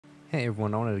Hey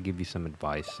everyone, I wanted to give you some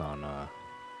advice on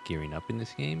gearing up in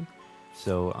this game.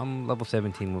 So I'm level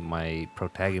 17 with my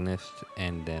protagonist,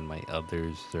 and then my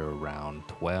others are around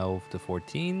 12 to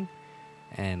 14.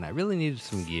 And I really needed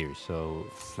some gear, so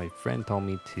my friend told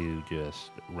me to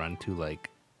just run to like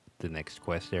the next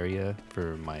quest area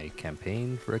for my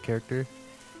campaign for a character,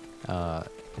 uh,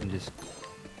 and just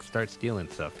start stealing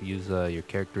stuff. Use your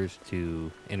characters to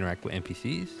interact with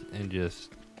NPCs and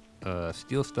just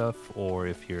steal stuff, or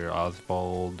if you're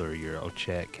Oswald or your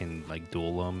Ochette can like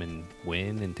duel them and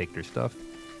win and take their stuff.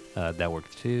 That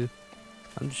works too.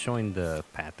 I'm just showing the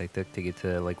path I took to get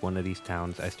to like one of these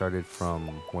towns. I started from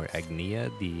where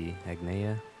Agnea,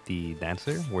 the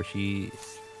dancer, where she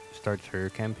starts her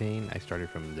campaign. I started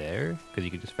from there because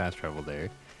you can just fast travel there,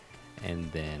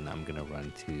 and then I'm gonna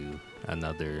run to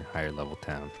another higher level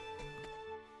town.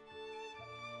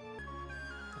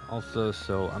 Also,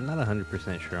 so I'm not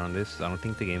 100% sure on this. I don't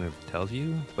think the game ever tells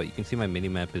you, but you can see my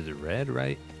minimap is red,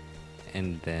 right?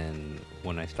 And then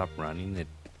when I stop running, it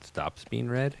stops being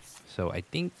red. So I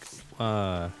think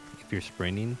if you're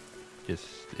sprinting, just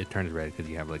it turns red because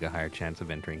you have like a higher chance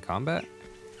of entering combat.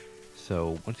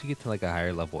 So once you get to like a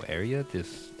higher level area,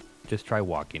 just try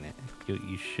walking it.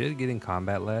 You should get in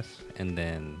combat less, and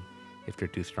then if they're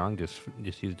too strong, just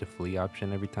use the flee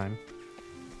option every time.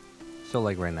 So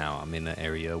like right now, I'm in an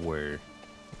area where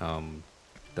um,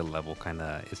 the level kind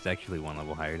of it's actually one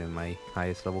level higher than my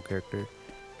highest level character.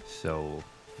 So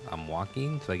I'm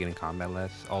walking, so I get in combat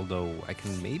less. Although I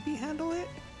can maybe handle it,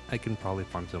 I can probably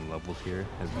farm some levels here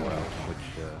as well,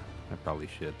 which I probably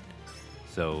should.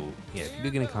 So yeah, if you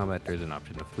do get in combat, there's an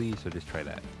option to flee, so just try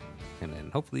that. And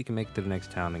then hopefully you can make it to the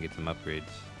next town and get some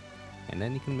upgrades. And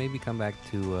then you can maybe come back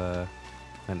to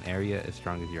an area as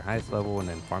strong as your highest level and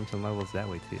then farm some levels that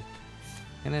way too.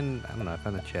 And then, I don't know, I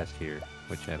found a chest here,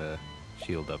 which had a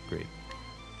shield upgrade.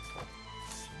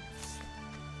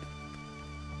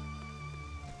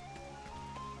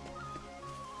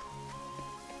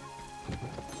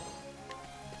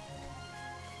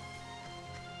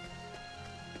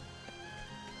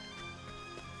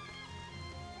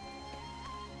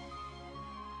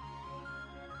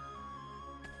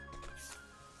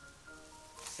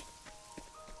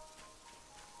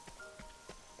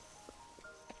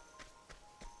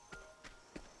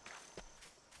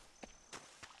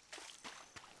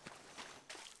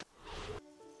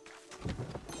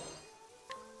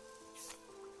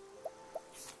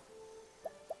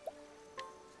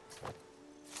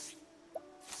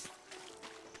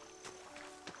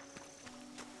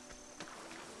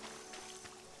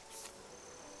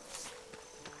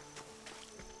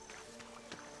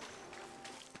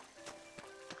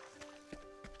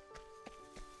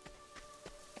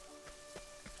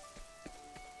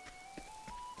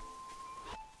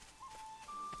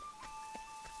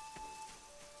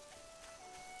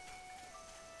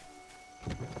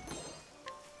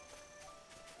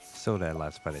 So that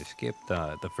last fight I skipped,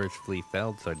 the first flea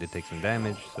failed, so I did take some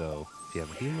damage, so if you have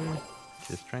a healer,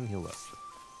 just try and heal up.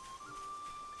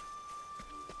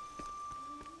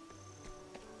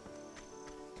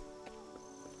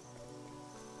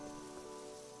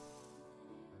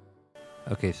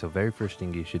 Okay, so very first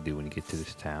thing you should do when you get to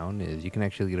this town is you can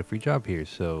actually get a free job here.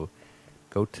 So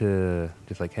go to,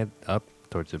 just like head up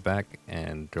towards the back,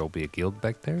 and there'll be a guild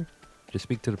back there. Just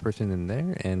speak to the person in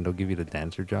there and they'll give you the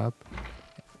dancer job.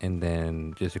 And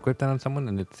then just equip that on someone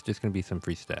and it's just going to be some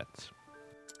free stats.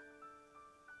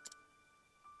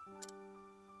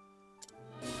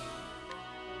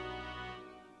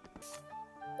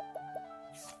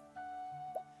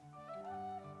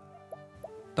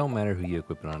 Don't matter who you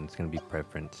equip it on, it's going to be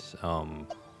preference.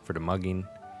 For the mugging,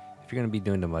 if you're going to be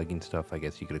doing the mugging stuff, I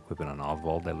guess you could equip it on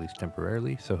Oswald at least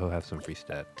temporarily, so he'll have some free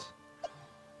stats.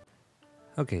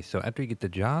 Okay, so after you get the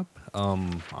job,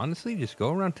 honestly, just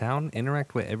go around town,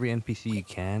 interact with every NPC you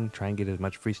can, try and get as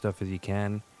much free stuff as you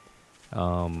can.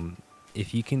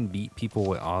 If you can beat people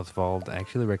with Oswald, I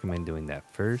actually recommend doing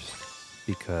that first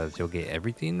because you'll get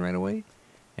everything right away.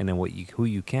 And then who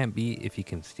you can't beat, if you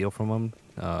can steal from them,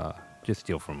 just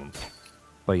steal from them.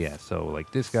 But yeah, so like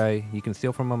this guy, you can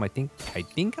steal from him. I think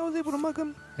I was able to mug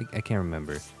him. I can't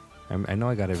remember. I know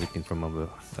I got everything from him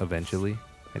eventually.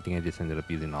 I think I just ended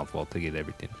up using Oswald to get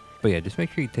everything. But yeah, just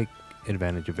make sure you take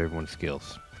advantage of everyone's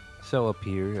skills. So up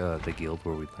here, the guild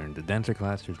where we learned the dancer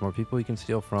class, there's more people you can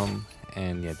steal from.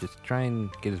 And yeah, just try and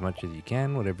get as much as you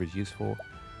can, whatever is useful.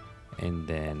 And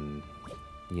then,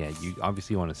 yeah, you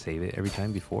obviously want to save it every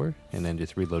time before. And then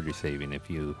just reload your saving if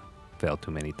you fail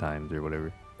too many times or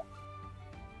whatever.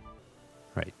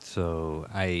 Right, so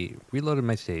I reloaded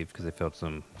my save because I failed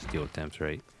some steal attempts,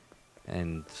 right?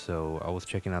 And so I was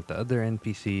checking out the other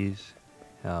NPCs,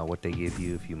 what they give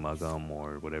you if you mug them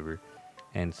or whatever.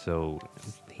 And so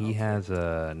he has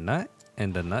a nut,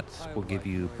 and the nuts will give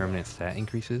you permanent stat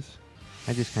increases.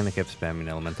 I just kind of kept spamming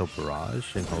Elemental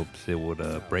Barrage in hopes it would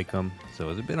break them. So it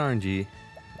was a bit RNG.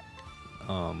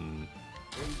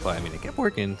 But I mean, it kept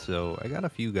working, so I got a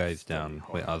few guys down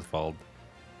with Oswald.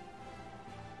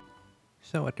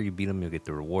 So after you beat them, you'll get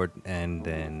the reward, and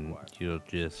then you'll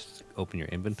just open your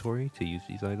inventory to use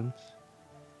these items.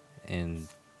 And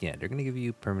yeah, they're gonna give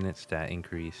you permanent stat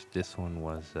increase. This one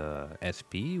was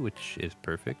SP, which is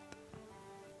perfect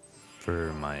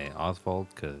for my Oswald,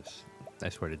 because I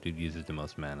swear the dude uses the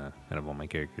most mana out of all my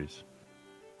characters.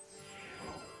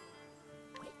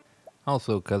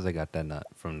 Also, because I got that nut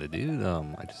from the dude,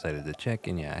 I decided to check,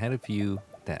 and yeah, I had a few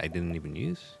that I didn't even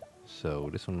use. So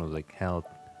this one was like health,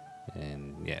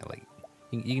 and yeah, like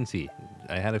you can see,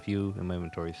 I had a few in my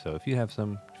inventory. So if you have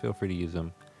some, feel free to use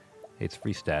them. It's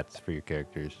free stats for your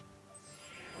characters.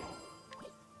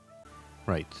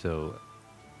 Right, so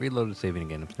reloaded saving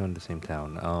again. I'm still in the same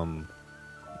town.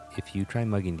 If you try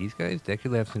mugging these guys, they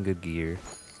actually have some good gear,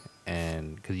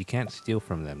 and because you can't steal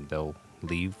from them, they'll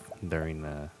leave during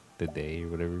the day or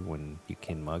whatever when you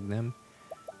can mug them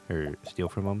or steal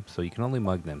from them. So you can only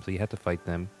mug them, so you have to fight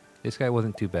them. This guy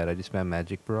wasn't too bad. I just spammed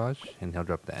Magic Barrage, and he'll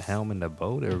drop the helm and the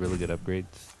bow. They were really good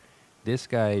upgrades. This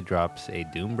guy drops a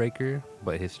Doombreaker,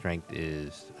 but his strength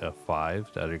is a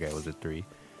 5. The other guy was a 3.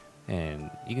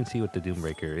 And you can see what the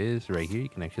Doombreaker is right here. You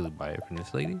can actually buy it from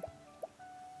this lady.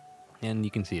 And you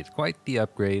can see it's quite the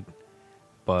upgrade,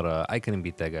 but I couldn't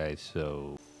beat that guy,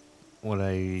 so what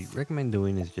I recommend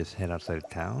doing is just head outside of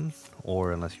town,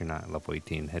 or unless you're not level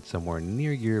 18, head somewhere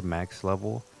near your max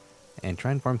level and try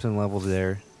and farm some levels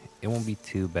there. It won't be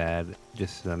too bad.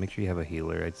 Just make sure you have a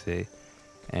healer, I'd say.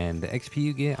 And the XP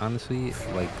you get, honestly,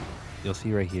 like you'll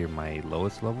see right here, my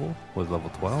lowest level was level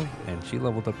 12, and she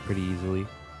leveled up pretty easily.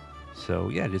 So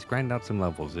yeah, just grind out some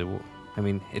levels. It will. I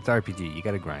mean, it's RPG. You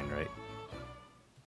gotta grind, right?